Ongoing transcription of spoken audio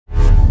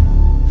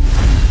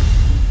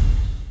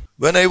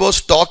when I was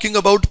talking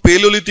about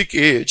Paleolithic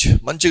Age,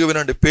 manchiga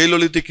vinandi,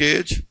 Paleolithic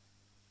Age,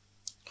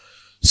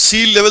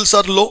 sea levels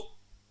are low.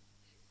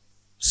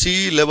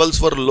 Sea levels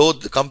were low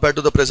compared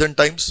to the present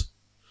times.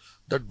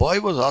 That boy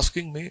was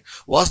asking me,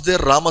 was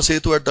there Rama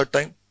Setu at that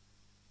time?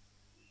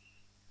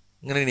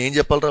 నేను ఏం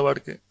చెప్పాలరా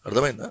వాడికి?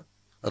 అర్థమైందా?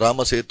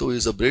 Rama Setu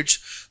is a bridge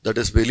that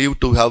is believed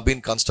to have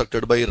been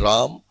constructed by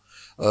Ram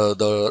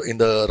in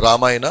the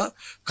Ramayana,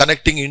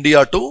 connecting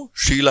India to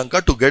Sri Lanka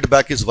to get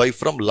back his wife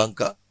from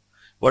Lanka.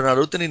 వాడిని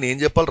అడిగితే నేను ఏం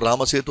చెప్పాలి?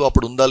 Rama Setu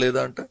అప్పుడు ఉందా లేదా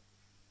అంటే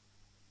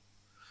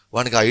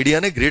వానికి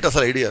ఐడియానే గ్రేట్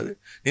అసలు ఐడియా అది.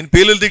 నేను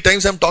Paleolithic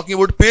times I'm talking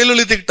about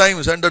Paleolithic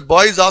times and that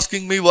boy is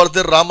asking me, was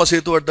there Rama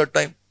Setu at that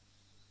time?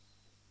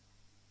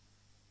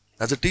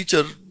 As a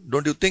teacher,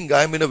 don't you think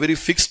I am in a very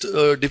fixed,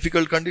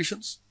 difficult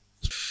conditions?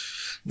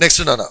 Next,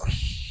 Nana.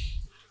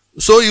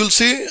 So you'll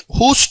see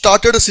who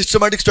started a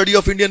systematic study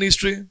of Indian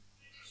history.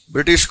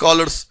 British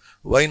scholars.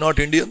 Why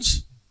not Indians?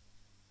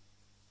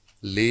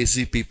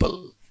 Lazy people.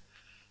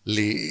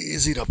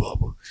 Lazy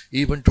Rababu.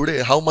 Even today,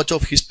 how much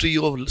of history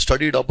you have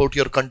studied about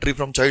your country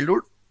from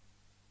childhood?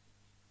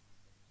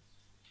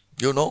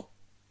 You know?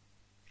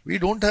 We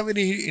don't have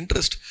any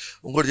interest.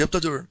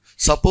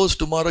 Suppose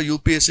tomorrow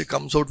UPSC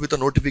comes out with a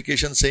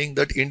notification saying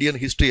that Indian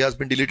history has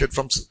been deleted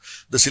from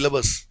the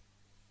syllabus.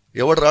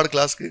 Ever read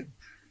class?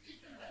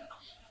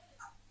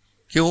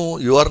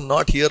 You are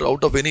not here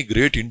out of any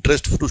great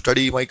interest to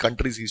study my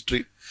country's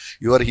history.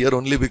 You are here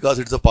only because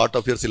it's a part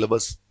of your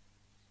syllabus.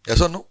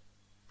 Yes or no?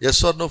 Yes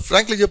or no?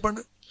 Frankly, Japan.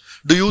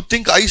 Do you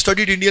think I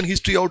studied Indian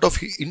history out of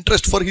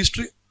interest for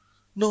history?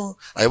 No.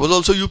 I was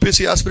also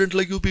UPSC aspirant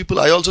like you people.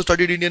 I also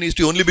studied Indian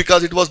history only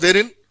because it was there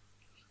in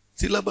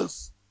syllabus.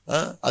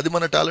 Adi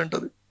mana talent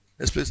adi.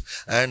 Yes, please.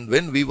 And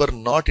when we were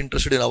not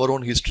interested in our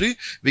own history,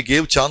 we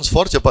gave chance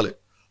for Chapale,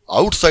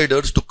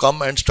 outsiders to come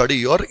and study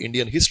your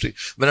Indian history.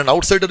 When an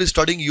outsider is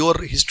studying your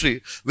history,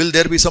 will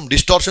there be some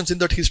distortions in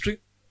that history?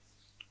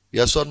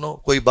 Yes or no?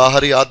 कोई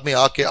बाहरी आदमी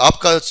आके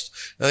आपका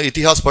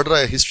इतिहास पढ़ रहा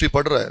है, history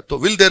पढ़ रहा है, तो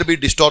will there be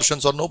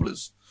distortions or no,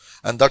 please?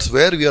 And that's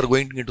where we are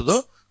going into the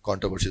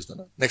controversies.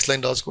 Next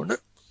line, Raskonde.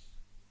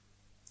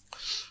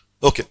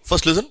 Okay,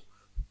 first listen.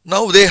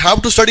 Now they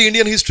have to study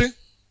Indian history.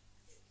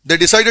 They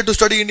decided to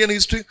study Indian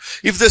history.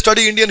 If they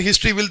study Indian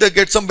history, will they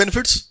get some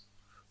benefits?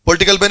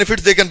 Political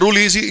benefits, they can rule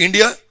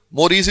India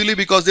more easily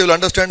because they will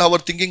understand our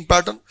thinking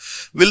pattern.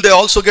 Will they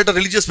also get a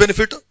religious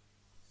benefit?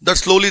 That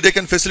slowly they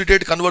can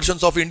facilitate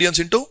conversions of Indians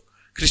into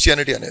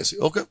Christianity and ASC.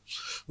 Okay.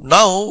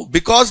 Now,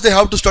 because they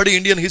have to study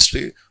Indian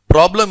history,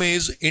 problem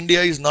is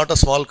India is not a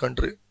small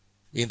country.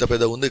 Inta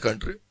peda undi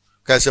country.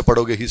 Kaise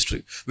padoge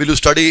history? Will you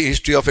study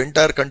history of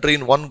entire country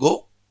in one go?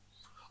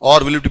 Or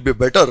will it be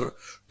better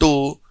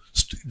to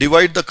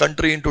divide the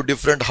country into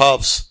different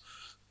halves?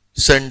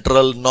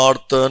 Central,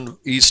 northern,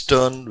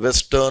 eastern,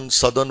 western,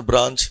 southern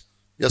branch.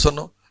 Yes or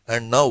no?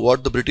 And now what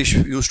the British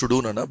used to do,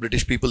 Nana,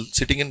 British people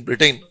sitting in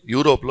Britain,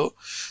 Europe,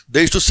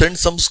 they used to send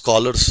some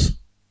scholars.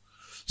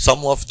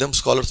 Some of them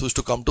scholars used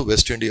to come to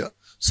West India.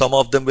 Some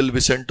of them will be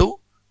sent to,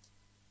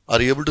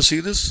 are you able to see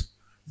this?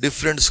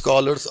 Different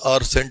scholars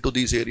are sent to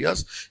these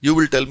areas. You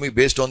will tell me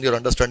based on your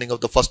understanding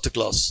of the first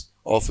class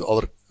of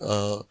our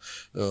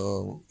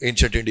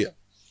ancient India.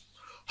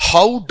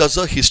 How does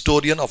a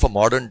historian of a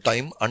modern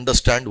time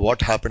understand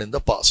what happened in the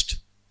past?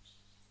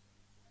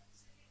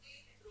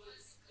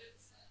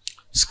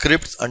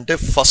 Scripts ante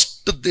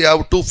first they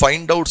have to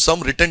find out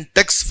some written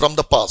text from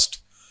the past.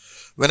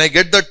 When I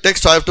get that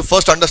text, I have to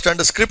first understand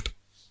the script,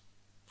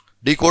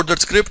 decode that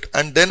script,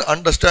 and then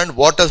understand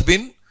what has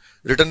been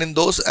written in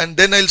those, and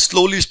then I'll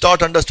slowly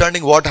start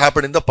understanding what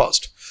happened in the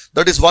past.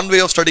 That is one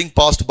way of studying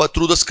past, but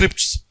through the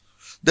scripts.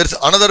 There is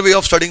another way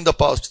of studying the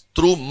past,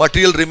 through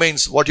material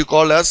remains, what you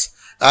call as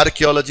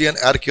archaeology and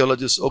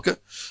archaeologists. Okay.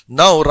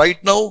 Now,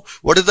 right now,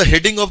 what is the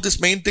heading of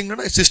this main thing?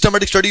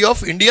 Systematic study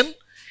of Indian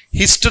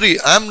history.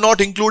 I am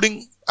not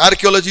including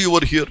archaeology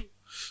over here.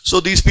 So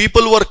these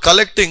people were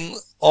collecting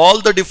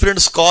all the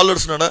different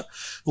scholars,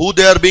 who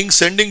they are being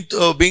sent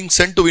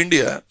to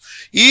India.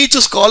 Each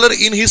scholar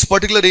in his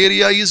particular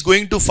area is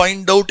going to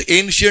find out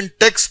ancient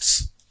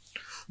texts.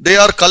 They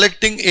are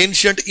collecting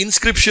ancient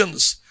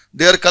inscriptions.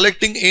 They are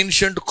collecting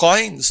ancient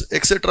coins,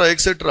 etc.,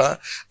 etc.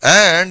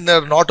 And they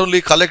are not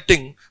only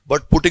collecting,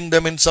 but putting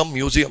them in some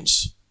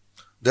museums.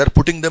 They are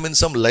putting them in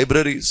some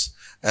libraries.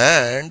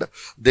 And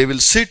they will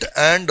sit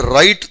and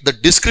write the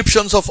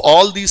descriptions of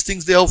all these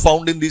things they have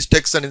found in these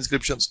texts and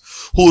inscriptions.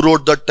 Who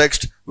wrote that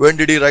text? When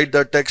did he write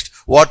that text?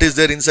 What is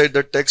there inside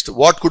that text?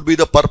 What could be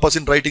the purpose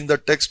in writing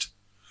that text?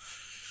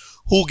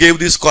 Who gave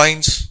these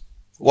coins?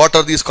 What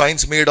are these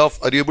coins made of?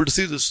 Are you able to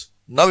see this?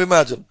 Now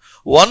imagine,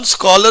 one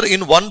scholar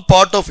in one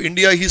part of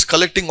India, he is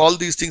collecting all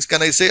these things.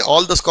 Can I say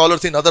all the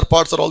scholars in other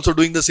parts are also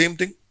doing the same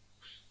thing?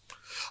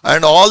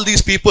 And all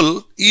these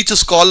people, each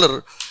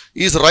scholar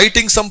is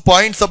writing some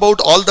points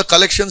about all the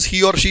collections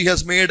he or she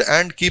has made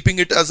and keeping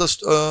it as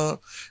a,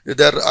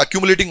 they're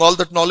accumulating all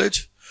that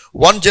knowledge.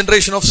 One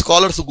generation of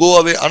scholars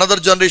go away, another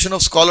generation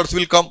of scholars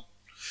will come.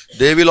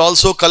 They will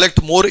also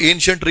collect more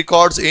ancient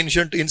records,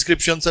 ancient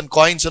inscriptions and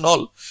coins and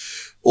all.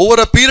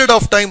 over a period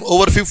of time,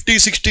 over 50,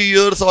 60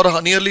 years or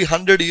nearly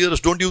 100 years,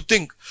 don't you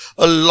think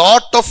a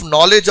lot of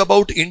knowledge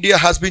about India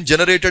has been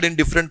generated in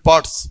different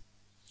parts?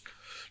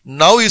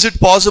 Now is it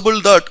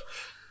possible that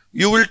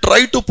you will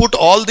try to put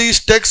all these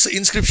texts,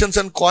 inscriptions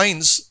and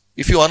coins,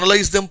 if you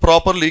analyze them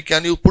properly,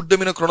 can you put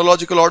them in a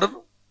chronological order?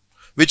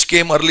 Which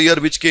came earlier,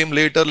 which came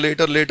later,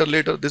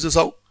 later. This is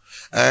how.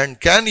 And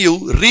can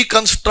you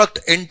reconstruct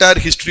entire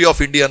history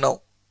of India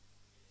now?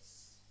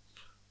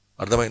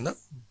 Ardhamainda?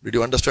 Did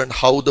you understand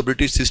how the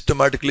British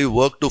systematically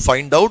worked to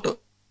find out?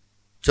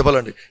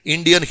 Chepalandi.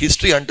 Indian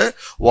history ante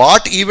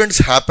what events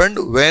happened,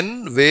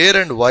 when, where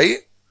and why,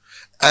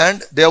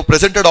 and they have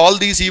presented all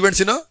these events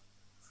in a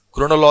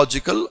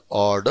chronological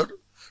order.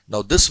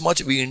 Now this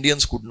much we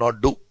Indians could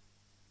not do.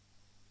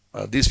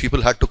 These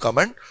people had to come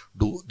and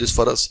do this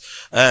for us,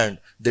 and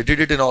they did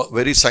it in a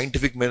very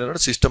scientific manner,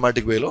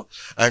 systematic way.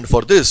 And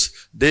for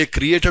this they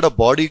created a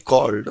body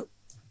called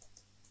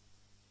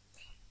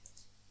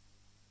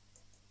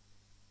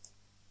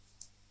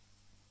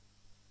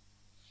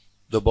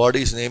the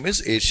body's name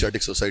is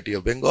Asiatic Society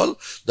of Bengal.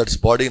 That's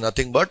body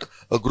nothing but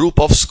a group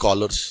of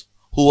scholars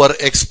who are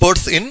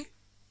experts in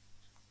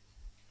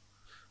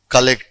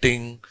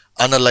collecting,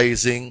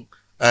 analyzing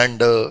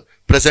and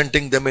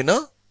presenting them in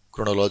a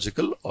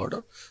chronological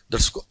order.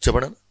 That's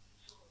Chapadan.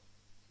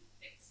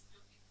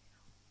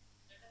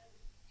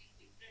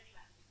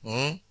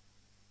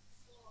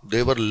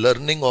 They were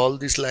learning all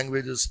these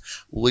languages.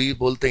 We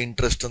bolte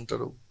interest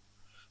antaru.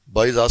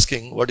 Boy is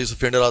asking, what is the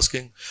friend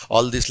asking?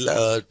 All these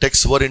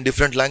texts were in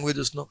different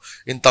languages, no?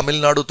 In Tamil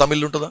Nadu,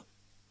 Tamil untada.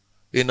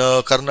 In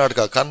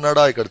Karnataka,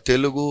 Kannada,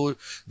 Telugu,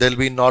 there will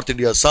be in North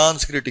India,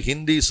 Sanskrit,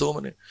 Hindi, so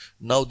many.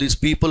 Now these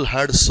people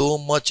had so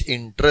much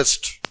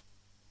interest.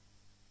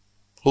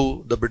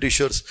 Who? The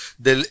Britishers.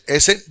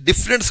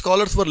 Different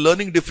scholars were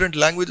learning different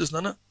languages,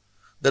 Nana.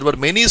 There were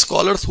many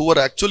scholars who were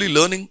actually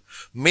learning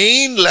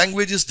main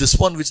language is this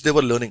one which they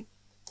were learning.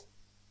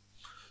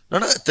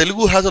 Nana,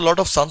 Telugu has a lot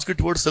of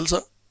Sanskrit words,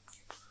 Elsa.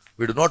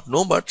 We do not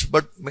know much,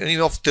 but many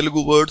of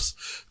Telugu words,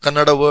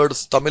 Kannada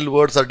words, Tamil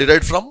words are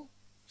derived from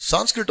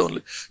Sanskrit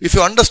only. If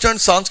you understand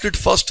Sanskrit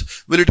first,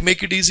 will it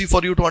make it easy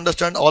for you to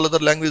understand all other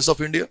languages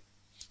of India?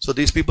 So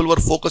these people were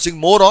focusing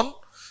more on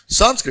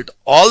Sanskrit.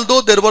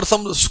 Although there were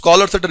some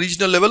scholars at a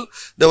regional level,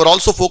 they were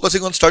also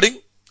focusing on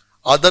studying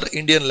other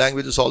Indian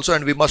languages also,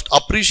 and we must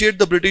appreciate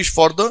the British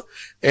for the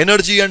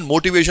energy and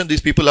motivation these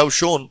people have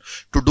shown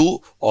to do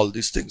all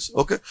these things.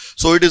 Okay,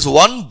 so it is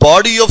one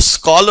body of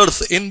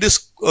scholars in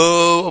this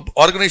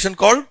organization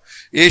called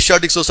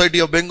Asiatic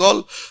Society of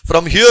Bengal.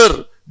 From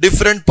here,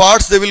 different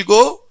parts they will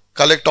go,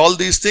 collect all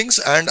these things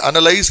and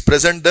analyze,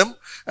 present them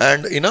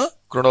and in a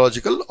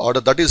chronological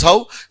order. That is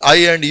how I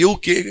and you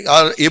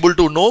are able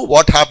to know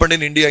what happened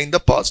in India in the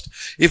past.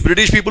 If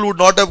British people would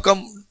not have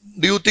come,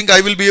 do you think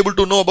I will be able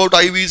to know about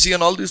IVC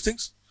and all these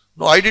things?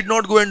 No, I did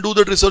not go and do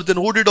that research. Then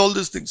who did all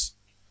these things?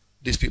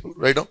 These people,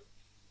 right now.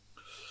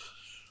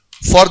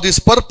 For this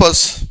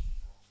purpose,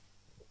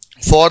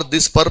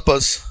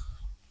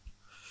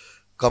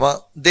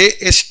 they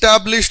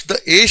established the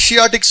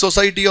Asiatic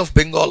Society of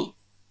Bengal.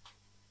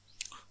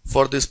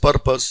 For this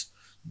purpose,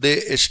 they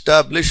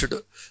established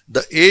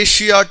the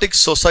Asiatic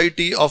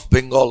Society of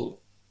Bengal.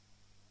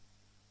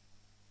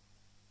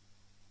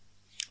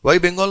 Why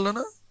Bengal,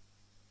 Nana?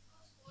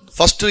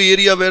 First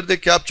area where they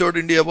captured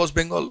India was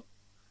Bengal.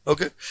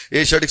 Okay,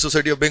 Asiatic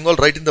Society of Bengal,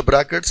 right in the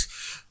brackets.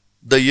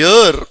 The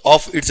year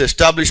of its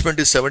establishment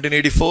is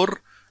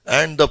 1784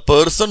 and the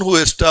person who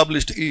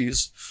established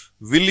is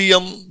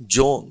William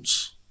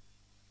Jones.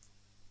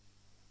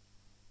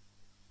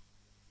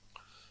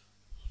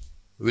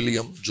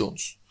 William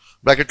Jones.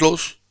 Bracket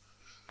close.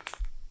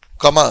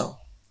 Comma.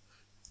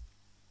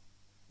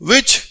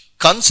 Which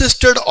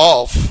consisted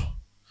of,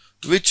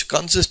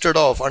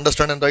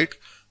 understand and write,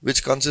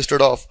 which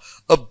consisted of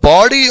a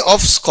body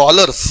of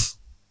scholars.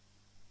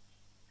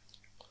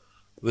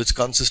 Which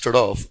consisted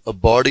of a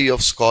body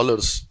of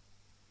scholars.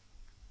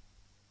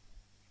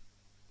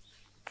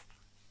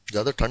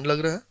 ज़्यादा ठंड लग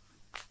रहा है?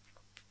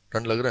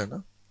 ठंड लग रहा है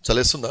ना?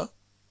 चलेस्तुंदा?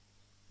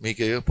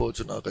 मीके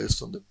पोचु नाका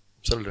इस्तुंदी.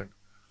 चल रहा है.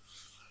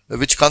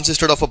 Which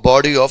consisted of a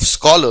body of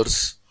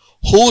scholars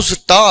whose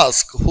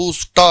task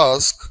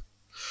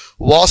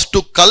was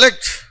to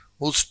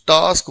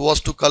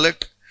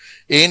collect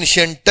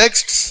ancient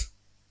texts,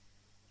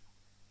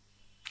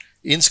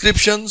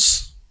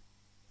 inscriptions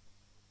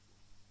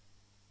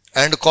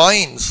and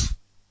coins.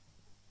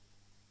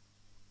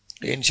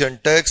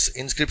 Ancient texts,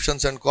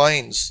 inscriptions and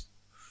coins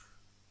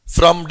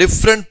from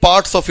different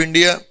parts of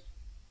India.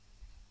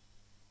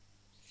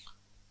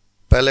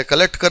 पहले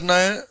collect करना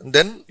है,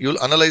 then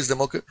you'll analyze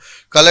them. Okay,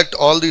 collect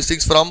all these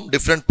things from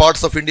different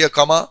parts of India,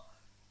 comma,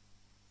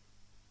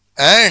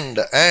 and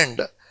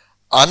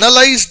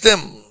analyze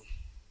them.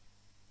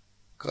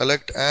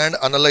 Collect and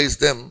analyze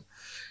them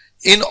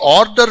in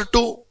order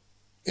to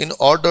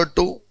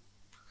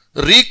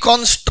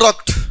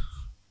reconstruct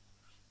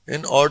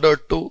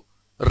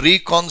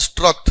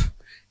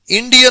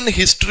Indian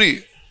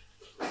history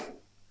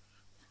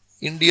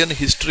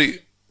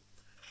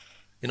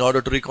in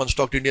order to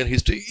reconstruct Indian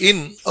history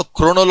in a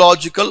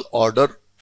chronological order.